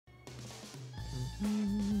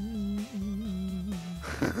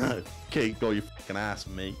Cake, go your fucking ass,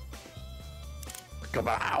 mate. Come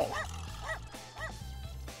on.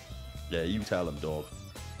 Yeah, you tell him, dog.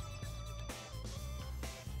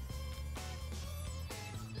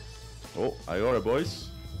 Oh, I got it, boys.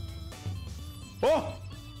 Oh!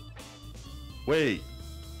 Wait.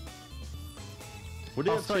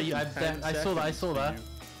 Oh, sorry, I saw that. I saw that.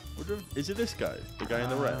 Is it this guy? The guy in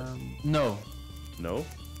the red? No. No?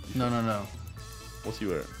 No. What's he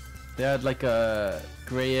wearing? They had like a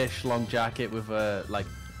grayish long jacket with a like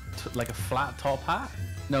a flat top hat.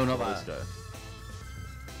 No, not that. This guy.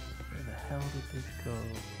 Where the hell did they go?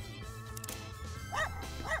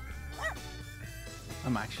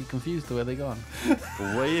 I'm actually confused to where they gone.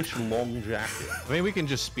 Grayish long jacket. I mean, we can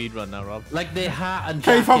just speed run now, Rob. Like their hat and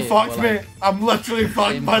jacket. Keith, I'm fucked, were, mate. like, I'm literally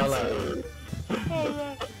fucked, same man. colour.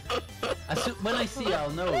 When I see it, I'll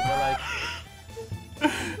know. But like,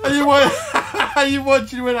 Are you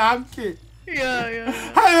watching when I'm Keith? Yeah.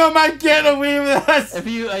 How am I getting away with this?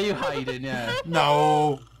 are you hiding? Yeah.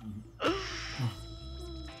 No.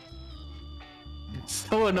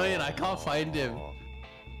 So annoying. I can't find him.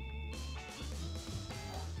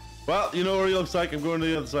 Well, you know where he looks like. I'm going to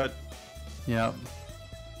the other side. Yeah.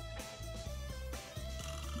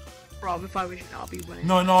 Rob, if I was you, I'll be winning.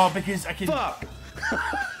 No, because I can. Fuck!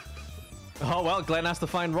 Oh, well, Glenn has to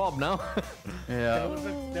find Rob now. Yeah.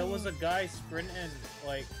 There was a guy sprinting,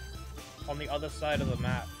 like, on the other side of the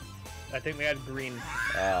map. I think they had green.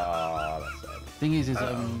 Ah, that's sad. Thing is,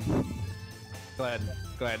 Glenn.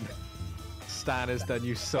 Stan has done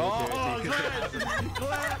you so dirty.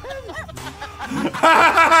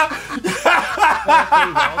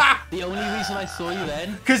 the only reason I saw you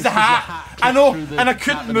then. Because the hat. I know, and I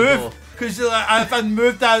couldn't of the door. move. Because if I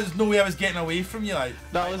moved, there's no way I was getting away from you. Like.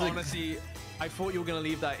 That was honestly, I thought you were gonna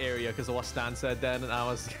leave that area because of what Stan said then, and I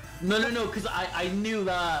was. No, because I knew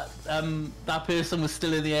that that person was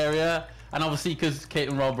still in the area, and obviously because Kate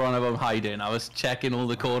and Rob were on about hiding, I was checking all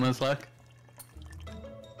the corners like.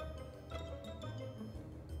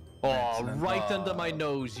 Oh, right under my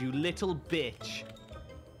nose, you little bitch.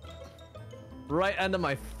 Right under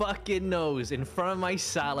my fucking nose, in front of my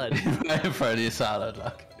salad. Right in front of your salad,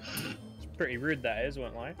 like. It's pretty rude, that is,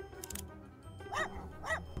 won't lie.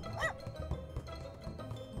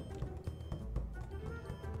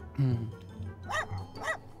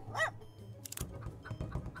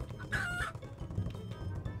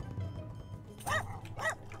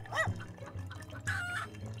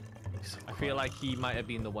 I feel like he might have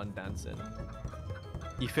been the one dancing.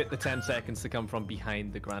 He fit the 10 seconds to come from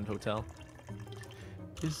behind the Grand Hotel.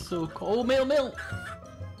 It's so cool. Oh, mail.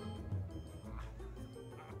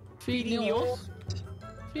 Feeding yours.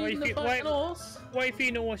 Feeding the fucking horse. Why are you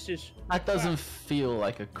feeding horses? That doesn't feel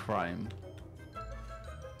like a crime.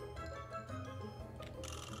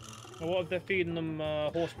 What if they're feeding them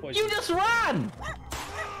horse poison? You just ran!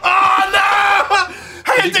 Oh no!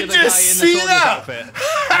 How did you see that?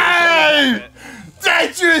 Hey!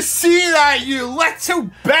 Did you see that, you little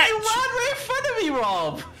bitch? You ran right in front of me,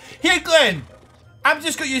 Rob! Here, Glenn. I've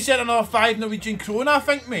just got you set another 5 Norwegian krone, I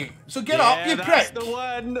think, mate. So get up, you prick. That's the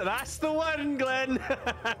one. That's the one, Glenn.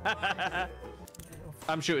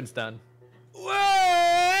 I'm shooting Stan.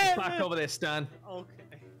 Back over there, Stan. Okay.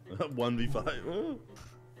 1v5.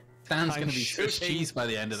 Stan's gonna be Swiss cheese by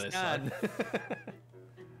the end of this.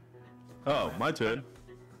 Oh, my turn.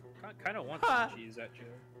 Kind of want some cheese, actually.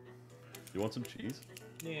 You want some cheese?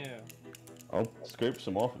 Yeah. I'll scrape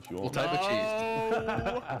some off if you want. What type of cheese?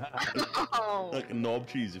 Like a knob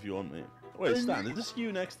cheese if you want, mate. Wait, Stan, is this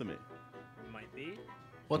you next to me? Might be.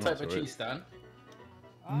 What type of cheese, Stan?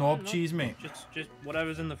 Knob cheese, mate. Just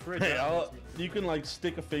whatever's in the fridge. Hey, you can like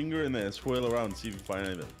stick a finger in there and swirl around and see if you find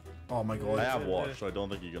anything. Oh my god. I have watched, so I don't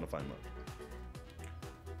think you're gonna find much.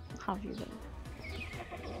 Have you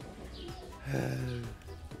been?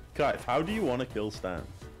 Kai, how do you want to kill Stan?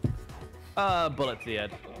 Bullet to the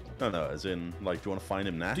head. No, as in, like, do you want to find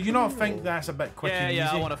him naturally? Do you not think that's a bit quick and easy?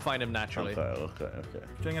 Yeah, I want to find him naturally. Okay. Do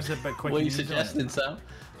you think that's a bit quick What are and you easy? suggesting, Sam?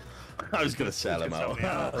 I was gonna sell him out. What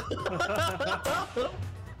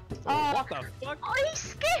the fuck? Oh, he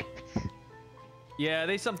skipped! Yeah,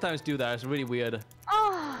 they sometimes do that. It's really weird.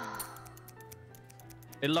 Oh.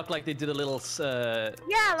 It looked like they did a little.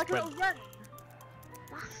 Yeah, like a little run.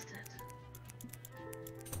 Bastard.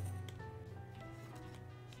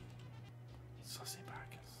 Sussy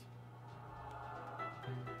baggers.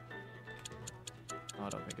 Oh, I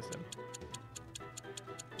don't think it's him.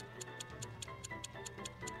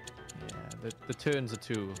 Yeah, the turns are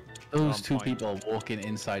too. Those two people walking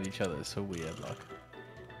inside each other is so weird, like.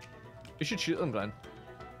 You should shoot them, Glenn.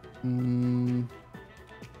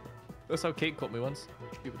 That's how Kate caught me once.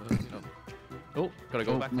 Oh, gotta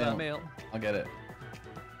go back to that mail. I'll get it.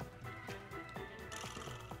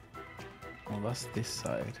 Oh, that's this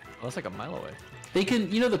side. Oh, that's like a mile away. They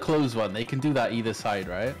can, you know, the closed one. They can do that either side,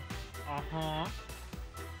 right?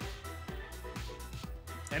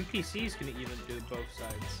 NPCs can even do both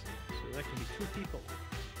sides, so there can be 2 people.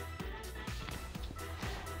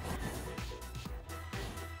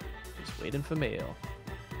 Just waiting for mail.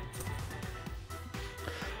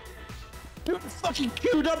 Dude, fucking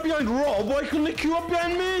queued up behind Rob. Why couldn't they queue up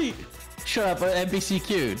behind me? Shut up, NPC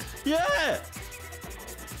queued. Yeah.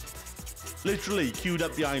 Literally queued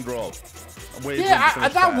up behind Rob. Yeah,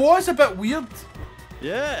 that was a bit weird.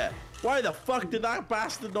 Yeah. Why the fuck did that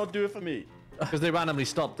bastard not do it for me? Because they randomly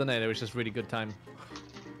stopped, didn't they? It was just really good time.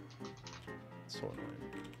 So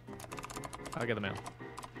annoying. I'll get the mail.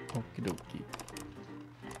 Okie dokie.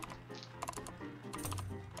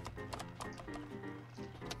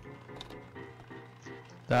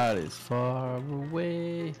 That is far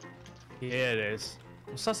away. Yeah, it is.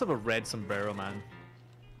 What's that sort of red sombrero, man?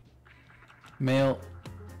 Mail.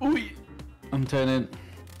 Ooh, I'm turning.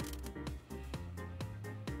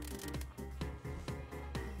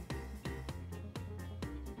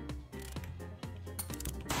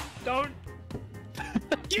 Don't.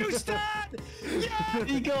 Houston! Yeah,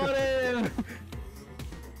 he got him.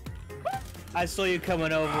 I saw you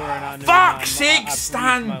coming over and I knew Fuck's sake, I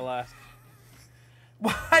Stan! my last.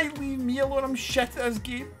 Why leave me alone? I'm shit at this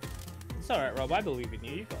game. It's alright, Rob. I believe in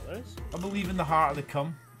you. You got this. I believe in the heart of the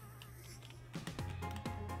cum.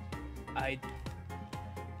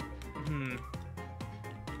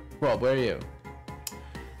 Rob, where are you?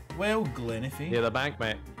 Well, Glenify. Yeah, the bank,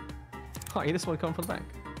 mate. Oh, you this one coming from the bank?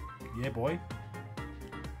 Yeah, boy.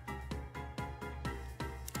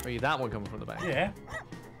 Or you that one coming from the bank? Yeah.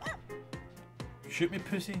 Shoot me,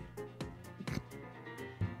 pussy.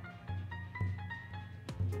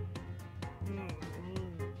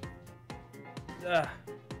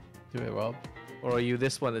 Do it, Rob. Or are you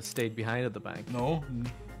this one that stayed behind at the bank? No.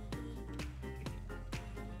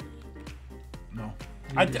 No.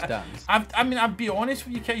 I mean, I'd be honest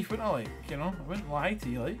with you, Keith, wouldn't I? Like, you know, I wouldn't lie to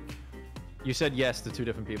you, like. You said yes to 2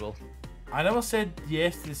 different people. I never said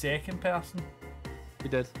yes to the second person. You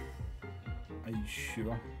did. Are you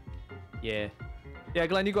sure? Yeah. Yeah,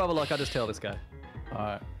 Glenn, you go have a look. I'll just tell this guy.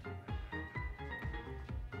 Alright.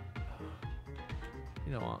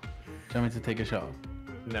 You know what? Do you want me to take a shot?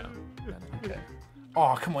 No. Okay.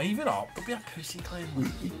 Oh, come on, even up. Don't be a pussy, Glenn.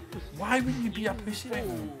 Why wouldn't you be a pussy right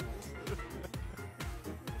now?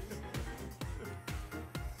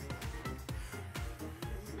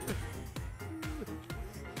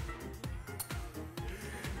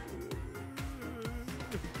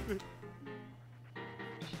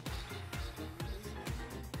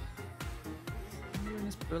 You're in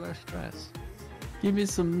this burlesque dress. Give me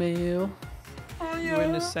some mail. Oh, yeah. You're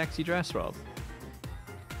in this sexy dress, Rob.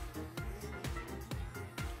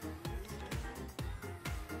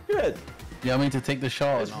 Good. You want me to take the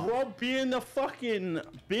shot? Is Rob being the fucking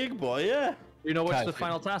big boy, yeah? You know what Okay. the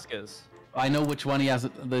final task is? I know which one he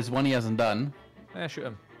hasn't. There's one he hasn't done. Yeah, shoot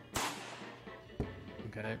him.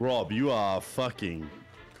 Okay. Rob, you are fucking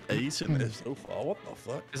acing this so far. What the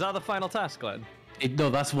fuck? Is that the final task, Glenn? No,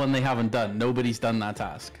 that's one they haven't done. Nobody's done that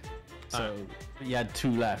task. So you had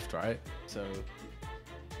 2 left, right? So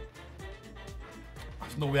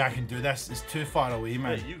There's no way I can do this. It's too far away,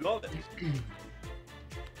 man. Hey, you got this.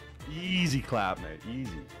 Easy clap, mate.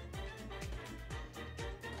 Easy.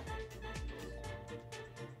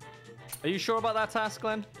 Are you sure about that task,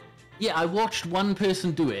 Glenn? yeah, I watched one person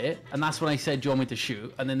do it, and that's when I said, "Do you want me to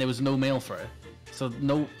shoot?" And then there was no mail for it. So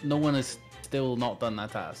no one has still not done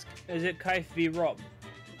that task. Is it Kaif v Rob?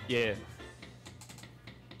 Yeah.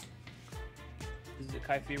 Is it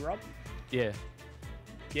Kaif v Rob? Yeah.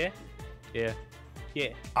 Yeah? Yeah. Yeah.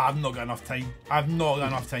 I've not got enough time. I've not got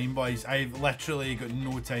enough time, boys. I've literally got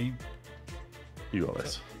no time. You got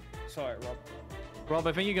this. Sorry, Rob. Rob,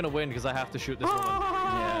 I think you're gonna win because I have to shoot this woman.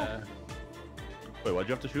 Yeah. Wait, why'd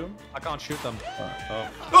you have to shoot him? I can't shoot them.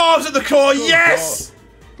 Oh, it's at the core. Yes!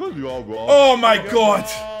 Good job, Rob. Oh my god.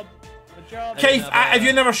 Good job. Keith, have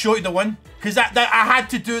you never shot the one? Because that I had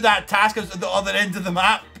to do that task at the other end of the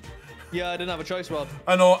map. Yeah, I didn't have a choice, Rob.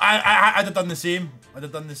 I know. I'd have done the same. I'd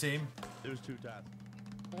have done the same. It was 2 tasks.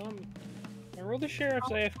 I rolled the sheriff's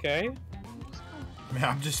AFK. I mean,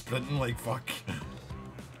 I'm just sprinting like fuck.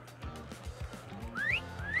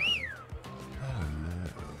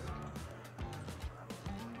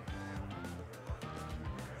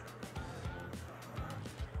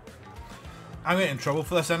 I'm getting in trouble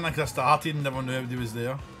for this, isn't I? Because I started and never knew everybody was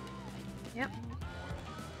there. Yep.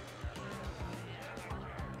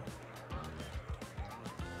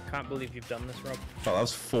 can't believe you've done this, Rob. Oh, that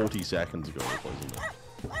was 40 seconds ago, wasn't it?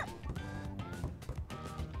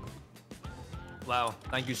 Wow,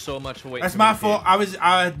 thank you so much for waiting. That's my fault.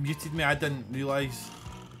 I had muted me. I didn't realise.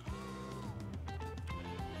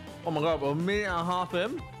 Oh my god, we're a minute and a half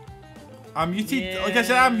in. I'm muted. Like I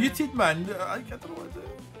said, I'm muted, man. I don't know what to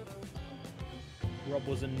do. Rob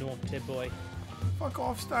was a naughty boy. Fuck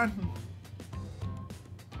off, Stan.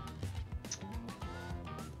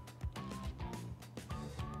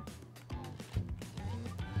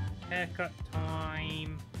 Haircut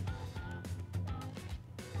time.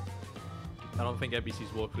 I don't think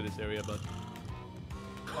NBC's walked through this area, but.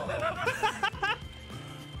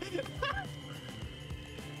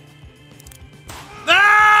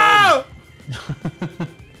 No!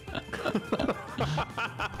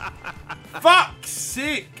 Fuck's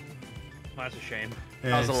sake! That's a shame.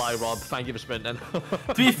 That was a lie, Rob. Thank you for sprinting.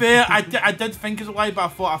 To be fair, I did think it was a lie, but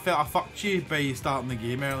I felt I fucked you by starting the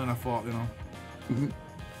game early, and I thought, you know.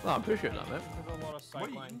 Oh, I appreciate that, man. There's a lot of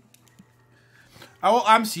sightline. All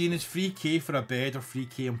I'm seeing is 3k for a bed or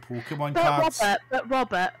 3k in Pokemon cards. But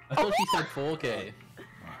Robert. I thought she said 4K.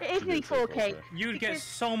 It is nearly 4K. You'd get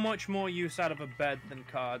so much more use out of a bed than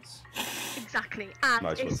cards. Exactly. And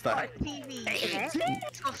Nice one, it's got a Stan. TV in it.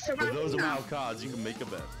 It's got With surround those sound. amount of cards, you can make a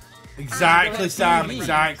bet. Exactly, Sam.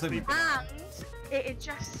 Exactly. And it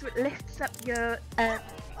just lifts up your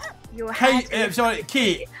Hey, head. sorry,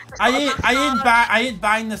 Kate. I ain't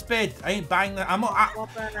buying this bed. I ain't buying that. I'm not.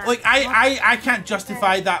 I can't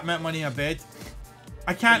justify that amount of money in a bed.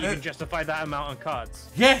 I can't. You can justify that amount on cards.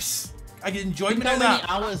 Yes, I get enjoyment How out of many that.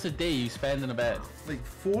 hours a day you spend in a bed? Like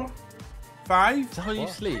 4, 5. Is that how you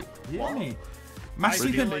sleep? Yeah, mate. My I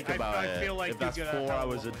sleeping, feel like- Think about I it. feel like if that's you get a 4 hell of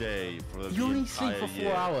hours a day for the You only sleep entire for 4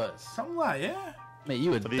 year. hours. something like yeah. Mate,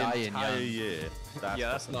 you would For the die entire young. year.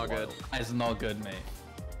 Yeah, that's fucking not good. wild. That is not good, mate.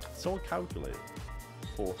 Someone calculate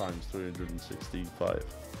 4 times 365.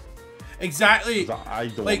 Exactly. 'Cause I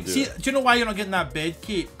don't Like, want to see, do it. do you know why you're not getting that bed,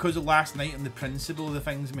 Kate? Because of last night and the principle of the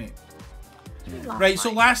things, mate. Right,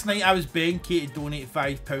 so last night I was begging Kate to donate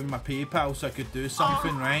 £5 my PayPal so I could do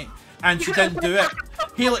something, right? And she didn't do it.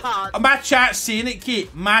 Hey, like, my chat's saying it,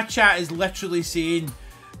 Kate. My chat is literally saying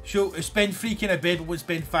she'll spend £3 in a bed, but won't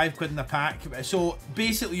spend £5 in a pack. So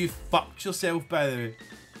basically, you fucked yourself, by the way.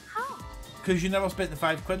 Because you never spent the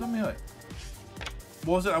 £5 on me, like.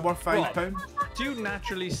 Was it worth £5? Do you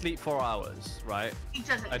naturally sleep 4 hours, right? He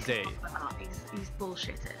doesn't. A day. He's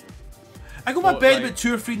bullshitting. I go to my What, bed like- about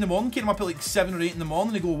 2 or 3 in the morning, Kate. I'm up at like 7 or 8 in the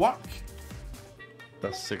morning to go work.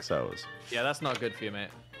 That's 6 hours. Yeah, that's not good for you, mate.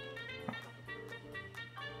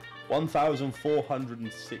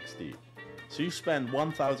 1,460. So you spend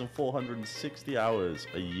 1,460 hours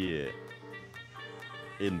a year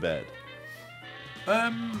in bed.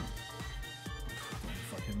 Fucking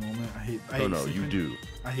moment. I hate No, you sleeping. do.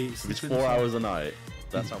 I hate If it's sleeping. 4 hours a night,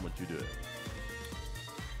 that's how much you do it.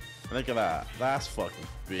 And think of that. That's fucking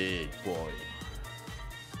big boy.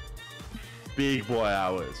 Big boy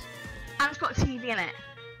hours. And it's got a TV in it.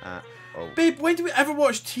 Oh, Babe, when do we ever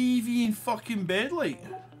watch TV in fucking bed, like?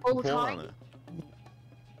 All the porn on time. it.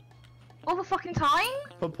 All the fucking time?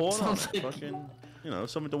 Put porn on Sounds it. like- Fucking, you know,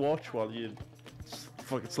 something to watch while you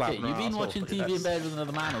fucking Okay, slapping you've been her watching arsehole. TV in bed with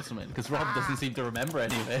another man or something? Because Rob doesn't seem to remember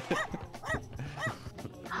any of it.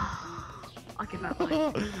 I give up.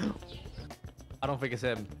 Like, I don't think it's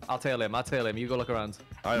him. I'll tail him. You go look around.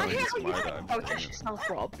 I I don't hate think how it's you my have time. to protest yourself,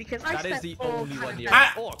 Rob, because I That is spent the all only time one in here. bed.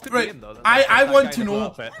 Oh, it could be Right, him though. I That want guy to in the know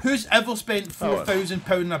outfit. who's ever spent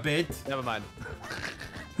 £4,000 in a bed. Never mind.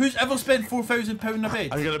 Who's ever spent £4,000 in a bed?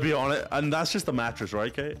 I'm gonna be on it, and that's just the mattress,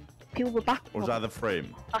 right, Kate? People were back. Or is that the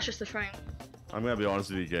frame? That's just the frame. I'm gonna be honest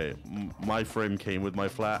with you, Kate. My frame came with my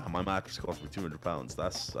flat, and my mattress cost me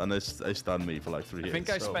 £200. It stunned me for like 3 years. I think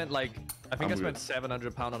I so- spent like I I'm spent good.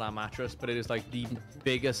 £700 on our mattress, but it is like the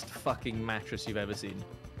biggest fucking mattress you've ever seen.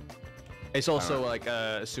 It's also like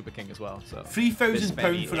a Super King as well. So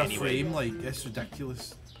 £3,000 for a Anyway. frame, like, it's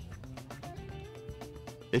ridiculous.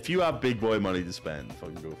 If you have big boy money to spend,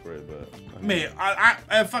 fucking go for it. But Mate,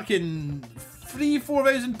 I fucking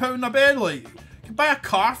 £4,000 in a bed, like, you can buy a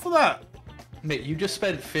car for that. Mate, you just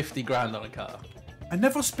spent 50 grand on a car. I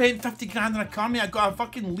never spent 50 grand on a car, mate. I got a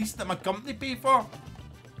fucking lease that my company paid for.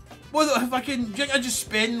 What the fucking? Do you think I just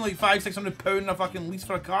spend like £500-600 on a fucking lease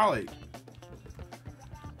for a car, like?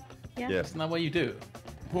 Yeah. yeah, Isn't that what you do?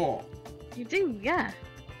 What? You do, yeah.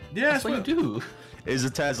 Yeah, That's what you do. is the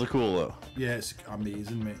Tesla cool though? Yeah, it's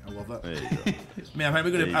amazing, mate. I love it. There you go. Mate, I'm There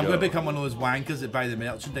you gonna go. become one of those wankers that buy the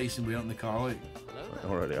merchandise and wear it in the car, like.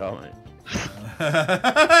 Already are, mate.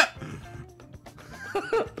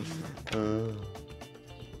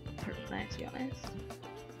 Pretty nice, to be honest.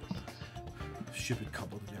 Stupid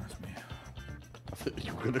cupboard, if you ask me. I thought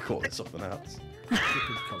you were gonna call it something else.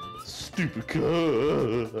 Stupid cupboard. Stupid car.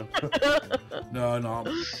 No.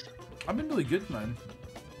 I've been really good, man.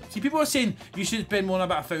 See, people are saying you should spend more than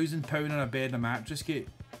about £1,000 on a bed and a mattress, Kate.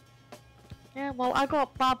 Yeah, well, I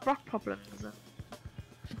got bad back problems.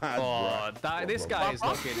 Oh, this guy is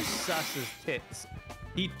looking sus as tits.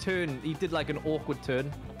 He did like an awkward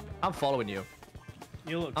turn. I'm following you.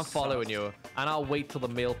 I'm following you, and I'll wait till the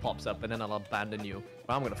mail pops up, and then I'll abandon you.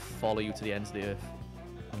 But I'm gonna follow you to the ends of the earth.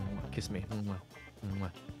 Kiss me.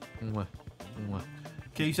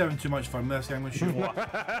 Kate's having too much fun with this. I'm gonna shoot.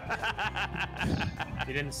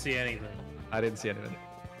 You didn't see anything. I didn't see anything.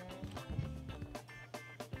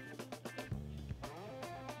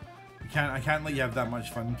 I can't let you have that much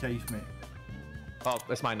fun, Kate, mate. Oh,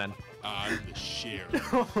 that's mine then. I'm the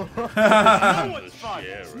sheriff. No one's fun.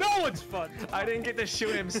 No one's fun. I didn't get to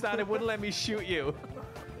shoot him, Stan. It wouldn't let me shoot you.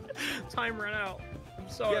 Time ran out. I'm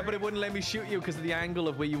sorry. Yeah, but it wouldn't let me shoot you because of the angle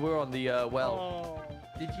of where you were on the well. Oh.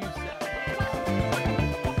 Did you say?